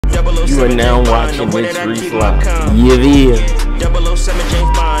You are now watching Rich Refly. Yeah. 007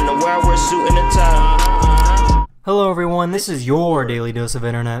 James Bond, the wear suit and a tie. Hello everyone, this is your Daily Dose of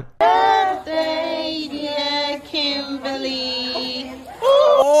Internet. Birthday, dear Kimberly.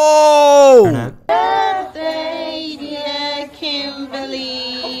 Oh! Internet. Birthday, dear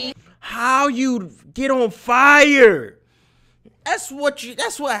Kimberly. How you get on fire? That's what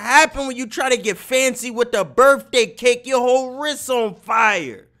happened when you try to get fancy with the birthday cake. Your whole wrist's on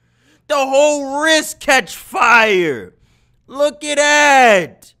fire. The whole wrist catch fire. Look at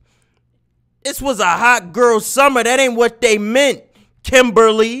that. This was a hot girl summer. That ain't what they meant,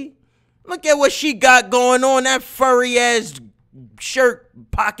 Kimberly. Look at what she got going on, that furry ass shirt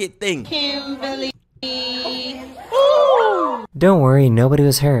pocket thing. Kimberly. Don't worry, nobody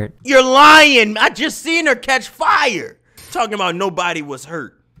was hurt. You're lying. I just seen her catch fire. Talking about nobody was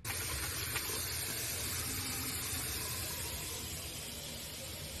hurt.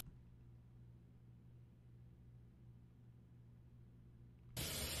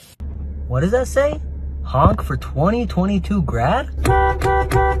 What does that say? Honk for 2022 grad?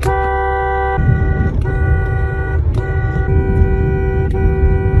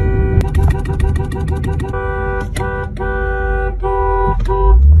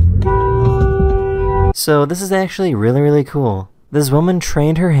 So this is actually really cool. This woman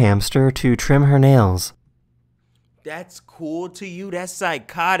trained her hamster to trim her nails. That's cool to you? That's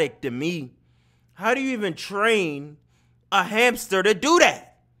psychotic to me. How do you even train a hamster to do that?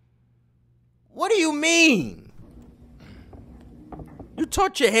 What do you mean? You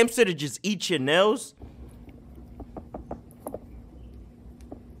taught your hamster to just eat your nails?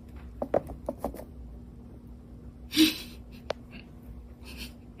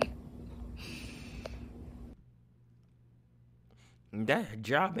 That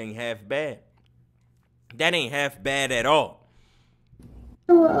job ain't half bad. That ain't half bad at all.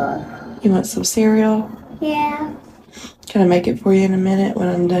 You want some cereal? Yeah. Can I make it for you in a minute when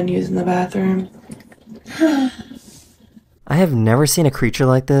I'm done using the bathroom? I have never seen a creature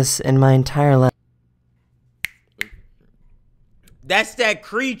like this in my entire life. That's that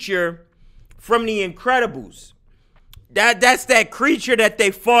creature from The Incredibles. That's that creature that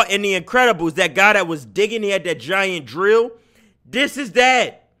they fought in The Incredibles. That guy that was digging, he had that giant drill. This is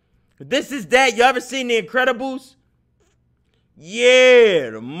that. This is that. You ever seen The Incredibles? Yeah,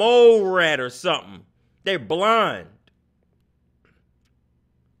 the mole rat or something. They're blind.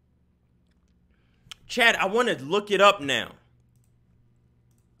 Chad, I want to look it up now.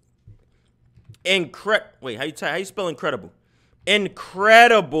 Wait, how you spell incredible?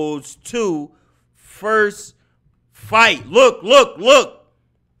 Incredibles 2 first fight. Look.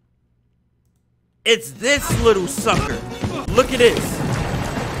 It's this little sucker. Look at this.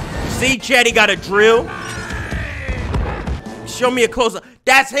 See, Chad, he got a drill. Show me a close-up.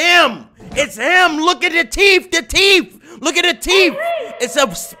 That's him. It's him. Look at the teeth. Look at the teeth. It's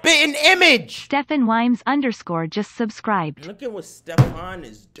a spitting image. Stefan Wimes _ just subscribed. Look at what Stefan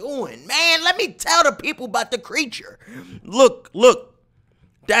is doing. Man, let me tell the people about the creature. Look.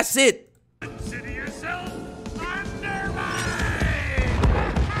 That's it. Consider yourself undermined.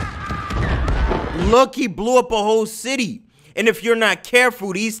 Look, he blew up a whole city. And if you're not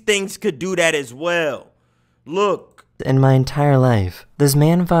careful, these things could do that as well. Look. In my entire life, this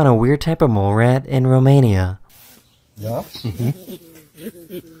man found a weird type of mole rat in Romania. Yeah.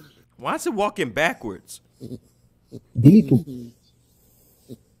 Why is it walking backwards?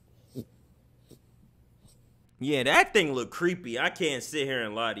 Yeah, that thing look creepy. I can't sit here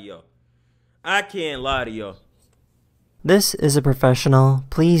and lie to y'all. I can't lie to y'all. This is a professional.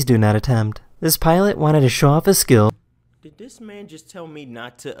 Please do not attempt. This pilot wanted to show off his skill. Did this man just tell me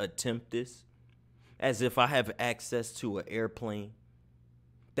not to attempt this? As if I have access to an airplane?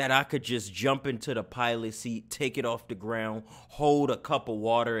 That I could just jump into the pilot seat, take it off the ground, hold a cup of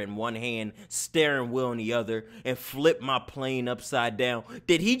water in one hand, steering wheel in the other, and flip my plane upside down?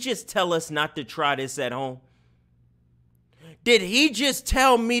 Did he just tell us not to try this at home? Did he just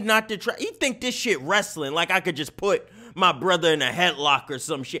tell me not to try? You think this shit wrestling, like I could just put my brother in a headlock or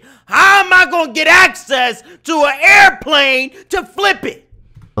some shit? How am I gonna get access to an airplane to flip it?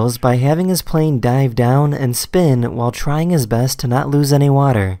 By having his plane dive down and spin while trying his best to not lose any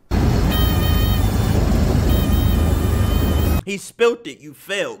water. He spilt it. You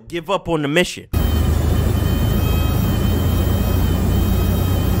failed. Give up on the mission.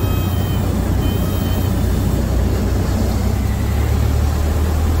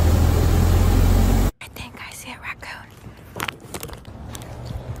 I think I see a raccoon.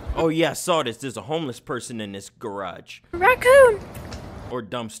 Oh yeah, I saw this. There's a homeless person in this garage. Raccoon! Or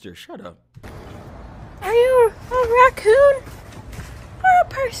dumpster. Shut up. Are you a raccoon? Or a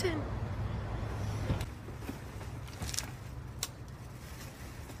person.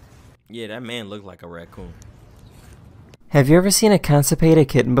 Yeah, that man looked like a raccoon. Have you ever seen a constipated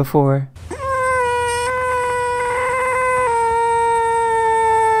kitten before?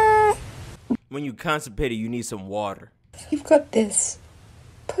 When you constipated, you need some water. You've got this.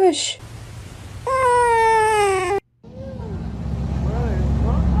 Push.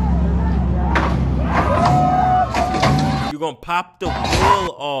 You're gonna pop the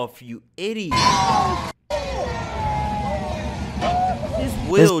wheel off, you idiot. His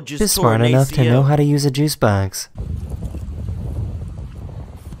wheel just Is tore smart an enough to know ACL. how to use a juice box.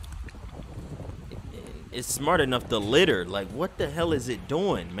 It's smart enough to litter. Like, what the hell is it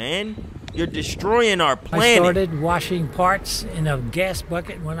doing, man? You're destroying our planet. I started washing parts in a gas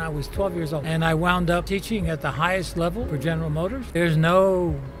bucket when I was 12 years old, and I wound up teaching at the highest level for General Motors. There's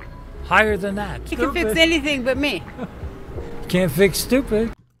no higher than that. You can fix anything but me. Can't fix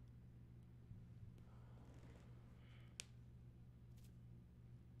stupid.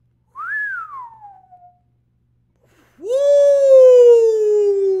 Woo!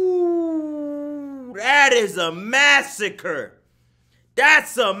 That is a massacre.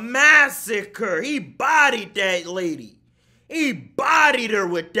 That's a massacre. He bodied that lady. He bodied her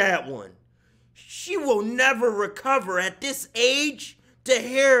with that one. She will never recover at this age to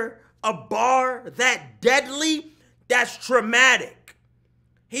hear a bar that deadly. That's traumatic.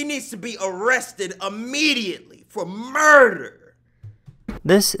 He needs to be arrested immediately for murder.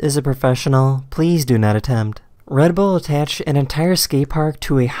 This is a professional. Please do not attempt. Red Bull attached an entire skate park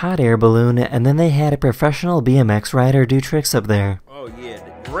to a hot air balloon, and then they had a professional BMX rider do tricks up there. Oh yeah,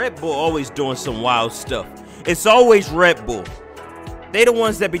 Red Bull always doing some wild stuff. It's always Red Bull. They the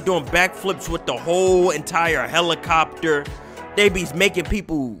ones that be doing backflips with the whole entire helicopter. They be making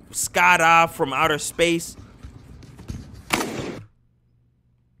people skydive from outer space.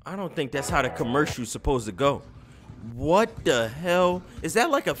 I don't think that's how the commercial's supposed to go. What the hell? Is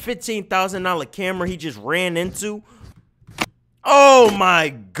that like a $15,000 camera he just ran into? Oh my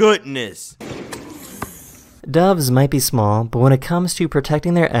goodness. Doves might be small, but when it comes to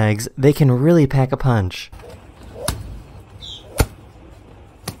protecting their eggs, they can really pack a punch.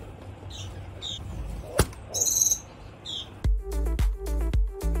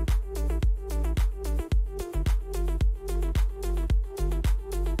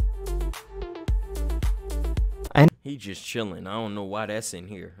 He just chilling. I don't know why that's in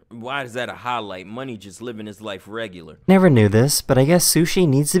here. Why is that a highlight? Money just living his life regular. Never knew this, but I guess sushi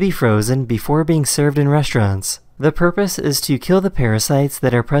needs to be frozen before being served in restaurants. The purpose is to kill the parasites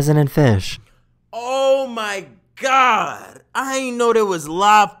that are present in fish. Oh my god! I ain't know there was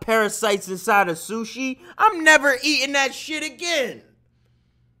live parasites inside of sushi. I'm never eating that shit again.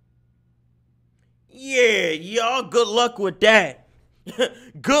 Yeah, y'all, good luck with that.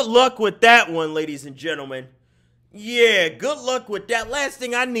 Good luck with that one, ladies and gentlemen. Yeah, good luck with that. Last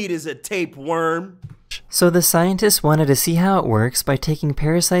thing I need is a tapeworm. So the scientists wanted to see how it works by taking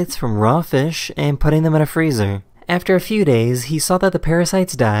parasites from raw fish and putting them in a freezer. After a few days, he saw that the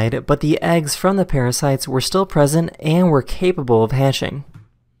parasites died, but the eggs from the parasites were still present and were capable of hatching.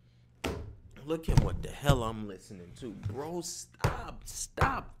 Look at what the hell I'm listening to. Bro,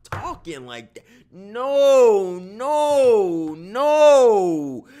 stop talking like that. No.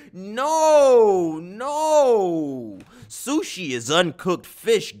 Sushi is uncooked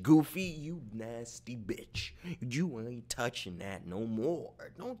fish, Goofy. You nasty bitch. You ain't touching that no more.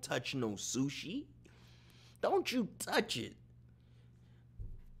 Don't touch no sushi. Don't you touch it.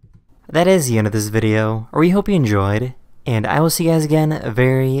 That is the end of this video. We hope you enjoyed, and I will see you guys again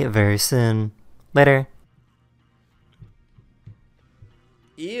very, very soon. Later.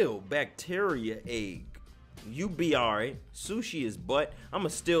 Ew, bacteria egg. You be alright. Sushi is butt. I'ma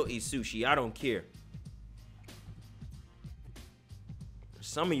still eat sushi. I don't care.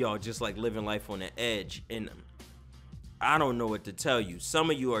 Some of y'all just like living life on the edge, and I don't know what to tell you. Some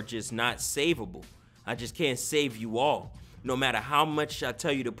of you are just not savable. I just can't save you all. No matter how much I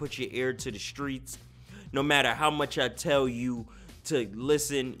tell you to put your ear to the streets, no matter how much I tell you to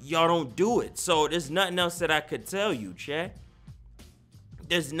listen, y'all don't do it. So there's nothing else that I could tell you, chat.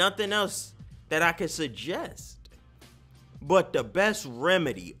 There's nothing else that I could suggest. But the best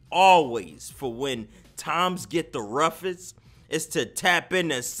remedy always for when times get the roughest is to tap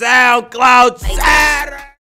into SoundCloud Saturday.